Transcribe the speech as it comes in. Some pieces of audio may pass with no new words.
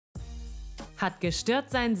Hat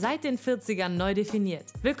gestört sein seit den 40ern neu definiert.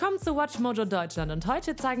 Willkommen zu WatchMojo Deutschland und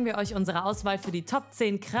heute zeigen wir euch unsere Auswahl für die Top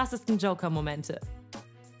 10 krassesten Joker-Momente.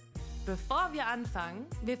 Bevor wir anfangen,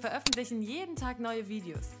 wir veröffentlichen jeden Tag neue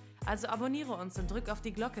Videos. Also abonniere uns und drück auf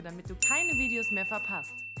die Glocke, damit du keine Videos mehr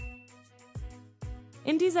verpasst.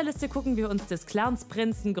 In dieser Liste gucken wir uns des Clowns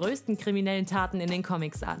Prinzen größten kriminellen Taten in den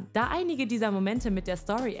Comics an. Da einige dieser Momente mit der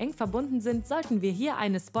Story eng verbunden sind, sollten wir hier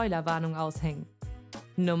eine Spoilerwarnung aushängen.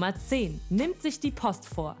 Nummer 10. Nimmt sich die Post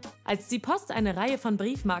vor. Als die Post eine Reihe von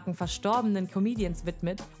Briefmarken verstorbenen Comedians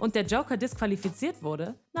widmet und der Joker disqualifiziert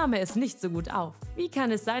wurde, nahm er es nicht so gut auf. Wie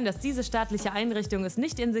kann es sein, dass diese staatliche Einrichtung es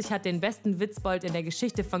nicht in sich hat, den besten Witzbold in der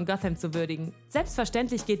Geschichte von Gotham zu würdigen?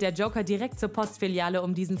 Selbstverständlich geht der Joker direkt zur Postfiliale,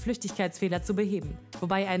 um diesen Flüchtigkeitsfehler zu beheben,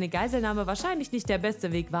 wobei eine Geiselnahme wahrscheinlich nicht der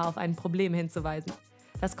beste Weg war, auf ein Problem hinzuweisen.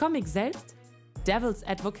 Das Comic selbst, Devil's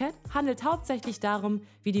Advocate, handelt hauptsächlich darum,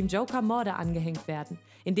 wie dem Joker Morde angehängt werden,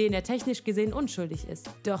 in denen er technisch gesehen unschuldig ist.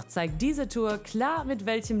 Doch zeigt diese Tour klar, mit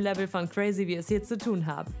welchem Level von crazy wir es hier zu tun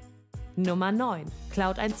haben. Nummer 9.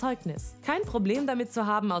 Klaut ein Zeugnis. Kein Problem damit zu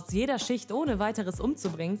haben, aus jeder Schicht ohne weiteres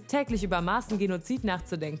umzubringen, täglich über Massengenozid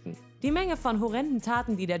nachzudenken. Die Menge von horrenden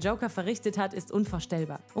Taten, die der Joker verrichtet hat, ist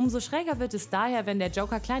unvorstellbar. Umso schräger wird es daher, wenn der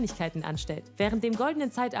Joker Kleinigkeiten anstellt. Während dem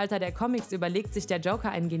goldenen Zeitalter der Comics überlegt sich der Joker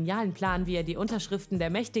einen genialen Plan, wie er die Unterschriften der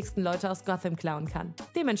mächtigsten Leute aus Gotham klauen kann.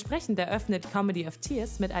 Dementsprechend eröffnet Comedy of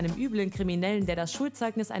Tears mit einem üblen Kriminellen, der das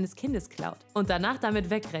Schulzeugnis eines Kindes klaut und danach damit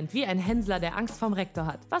wegrennt, wie ein Hänsler, der Angst vorm Rektor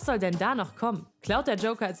hat. Was soll denn da noch kommen? Klaut der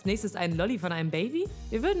Joker als nächstes einen Lolli von einem Baby?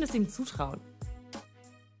 Wir würden es ihm zutrauen.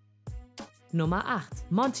 Nummer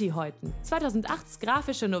 8. Monty häuten. 2008s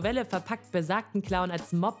grafische Novelle verpackt besagten Clown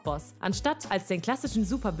als Mobboss, anstatt als den klassischen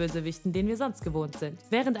Superbösewichten, den wir sonst gewohnt sind.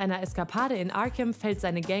 Während einer Eskapade in Arkham fällt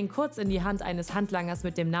seine Gang kurz in die Hand eines Handlangers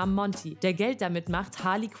mit dem Namen Monty, der Geld damit macht,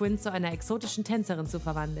 Harley Quinn zu einer exotischen Tänzerin zu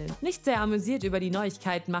verwandeln. Nicht sehr amüsiert über die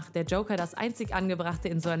Neuigkeit macht der Joker das einzig Angebrachte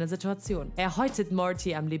in so einer Situation. Er häutet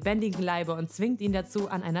Morty am lebendigen Leibe und zwingt ihn dazu,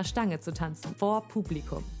 an einer Stange zu tanzen, vor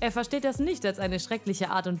Publikum. Er versteht das nicht als eine schreckliche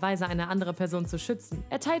Art und Weise, eine andere Person zu schützen.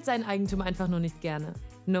 Er teilt sein Eigentum einfach nur nicht gerne.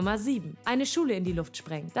 Nummer 7. Eine Schule in die Luft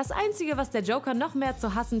sprengen. Das Einzige, was der Joker noch mehr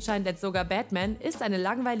zu hassen scheint als sogar Batman, ist eine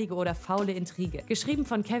langweilige oder faule Intrige. Geschrieben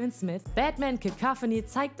von Kevin Smith, Batman Cacophony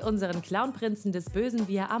zeigt unseren Clownprinzen des Bösen,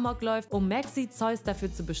 wie er Amok läuft, um Maxi Zeus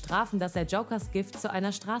dafür zu bestrafen, dass er Jokers Gift zu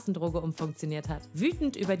einer Straßendroge umfunktioniert hat.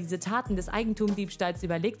 Wütend über diese Taten des Eigentumdiebstahls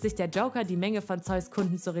überlegt sich der Joker, die Menge von Zeus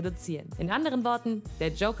Kunden zu reduzieren. In anderen Worten, der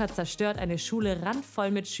Joker zerstört eine Schule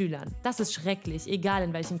randvoll mit Schülern. Das ist schrecklich, egal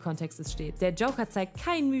in welchem Kontext es steht. Der Joker zeigt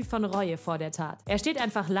kein Mühe von Reue vor der Tat. Er steht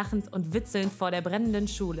einfach lachend und witzelnd vor der brennenden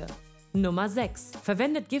Schule. Nummer 6.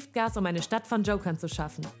 Verwendet Giftgas, um eine Stadt von Jokern zu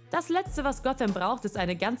schaffen. Das letzte, was Gotham braucht, ist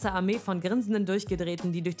eine ganze Armee von grinsenden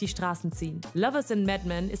Durchgedrehten, die durch die Straßen ziehen. Lovers in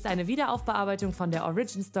Madman ist eine Wiederaufbearbeitung von der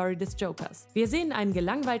Origin-Story des Jokers. Wir sehen einen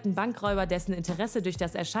gelangweilten Bankräuber, dessen Interesse durch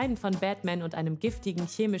das Erscheinen von Batman und einem giftigen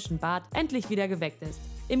chemischen Bad endlich wieder geweckt ist.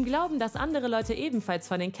 Im Glauben, dass andere Leute ebenfalls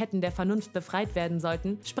von den Ketten der Vernunft befreit werden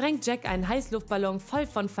sollten, sprengt Jack einen Heißluftballon voll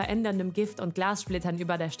von veränderndem Gift und Glassplittern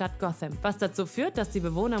über der Stadt Gotham, was dazu führt, dass die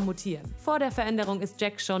Bewohner mutieren. Vor der Veränderung ist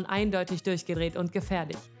Jack schon eindeutig durchgedreht und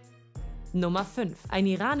gefährlich. Nummer 5. Ein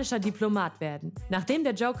iranischer Diplomat werden. Nachdem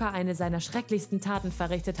der Joker eine seiner schrecklichsten Taten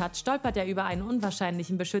verrichtet hat, stolpert er über einen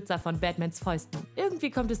unwahrscheinlichen Beschützer von Batmans Fäusten. Irgendwie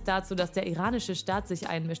kommt es dazu, dass der iranische Staat sich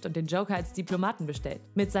einmischt und den Joker als Diplomaten bestellt.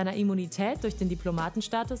 Mit seiner Immunität durch den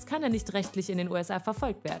Diplomatenstatus kann er nicht rechtlich in den USA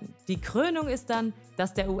verfolgt werden. Die Krönung ist dann,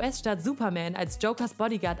 dass der US-Staat Superman als Jokers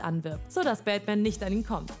Bodyguard anwirbt, sodass Batman nicht an ihn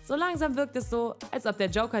kommt. So langsam wirkt es so, als ob der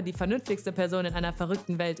Joker die vernünftigste Person in einer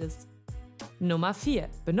verrückten Welt ist. Nummer 4.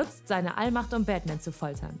 Benutzt seine Allmacht, um Batman zu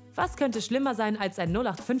foltern. Was könnte schlimmer sein als ein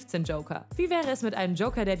 0815-Joker? Wie wäre es mit einem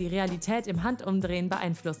Joker, der die Realität im Handumdrehen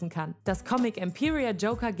beeinflussen kann? Das Comic Imperial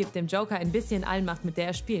Joker gibt dem Joker ein bisschen Allmacht, mit der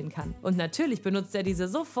er spielen kann. Und natürlich benutzt er diese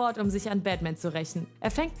sofort, um sich an Batman zu rächen.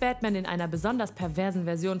 Er fängt Batman in einer besonders perversen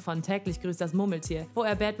Version von Täglich grüßt das Murmeltier, wo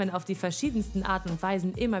er Batman auf die verschiedensten Arten und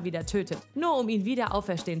Weisen immer wieder tötet, nur um ihn wieder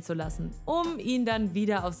auferstehen zu lassen, um ihn dann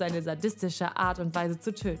wieder auf seine sadistische Art und Weise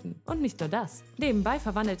zu töten. Und nicht nur das. Nebenbei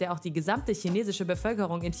verwandelt er auch die gesamte chinesische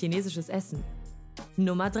Bevölkerung in chinesisches Essen.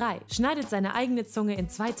 Nummer 3. Schneidet seine eigene Zunge in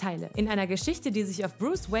 2 Teile. In einer Geschichte, die sich auf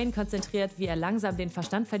Bruce Wayne konzentriert, wie er langsam den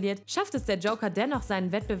Verstand verliert, schafft es der Joker dennoch,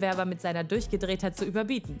 seinen Wettbewerber mit seiner Durchgedrehtheit zu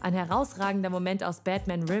überbieten. Ein herausragender Moment aus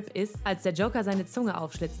Batman Rip ist, als der Joker seine Zunge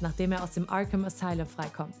aufschlitzt, nachdem er aus dem Arkham Asylum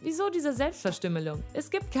freikommt. Wieso diese Selbstverstümmelung? Es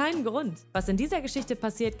gibt keinen Grund. Was in dieser Geschichte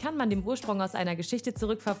passiert, kann man dem Ursprung aus einer Geschichte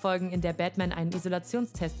zurückverfolgen, in der Batman einen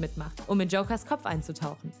Isolationstest mitmacht, um in Jokers Kopf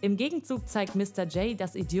einzutauchen. Im Gegenzug zeigt Mr. J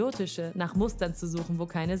das Idiotische, nach Mustern zu suchen, wo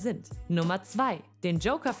keine sind. Nummer 2. den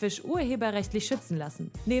Jokerfisch urheberrechtlich schützen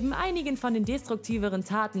lassen. Neben einigen von den destruktiveren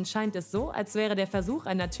Taten scheint es so, als wäre der Versuch,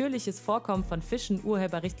 ein natürliches Vorkommen von Fischen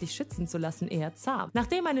urheberrechtlich schützen zu lassen, eher zahm.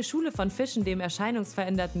 Nachdem eine Schule von Fischen dem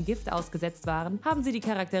erscheinungsveränderten Gift ausgesetzt waren, haben sie die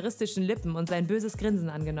charakteristischen Lippen und sein böses Grinsen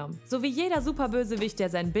angenommen. So wie jeder Superbösewicht, der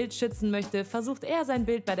sein Bild schützen möchte, versucht er, sein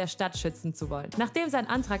Bild bei der Stadt schützen zu wollen. Nachdem sein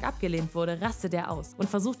Antrag abgelehnt wurde, rastet er aus und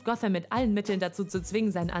versucht Gotham mit allen Mitteln dazu zu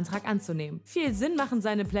zwingen, seinen Antrag anzunehmen. Viel Sinn machen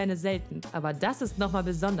seine Pläne selten, aber das ist nochmal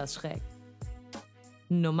besonders schräg.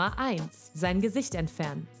 Nummer 1. Sein Gesicht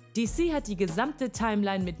entfernen. DC hat die gesamte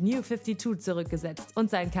Timeline mit New 52 zurückgesetzt und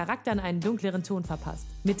seinen Charakteren einen dunkleren Ton verpasst.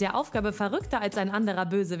 Mit der Aufgabe, verrückter als ein anderer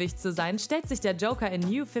Bösewicht zu sein, stellt sich der Joker in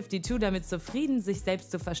New 52 damit zufrieden, sich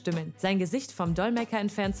selbst zu verstümmeln, sein Gesicht vom Dolmetscher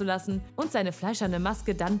entfernen zu lassen und seine fleischerne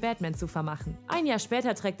Maske dann Batman zu vermachen. Ein Jahr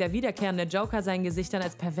später trägt der wiederkehrende Joker sein Gesicht dann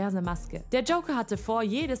als perverse Maske. Der Joker hatte vor,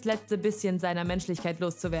 jedes letzte bisschen seiner Menschlichkeit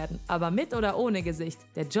loszuwerden, aber mit oder ohne Gesicht,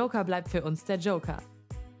 der Joker bleibt für uns der Joker.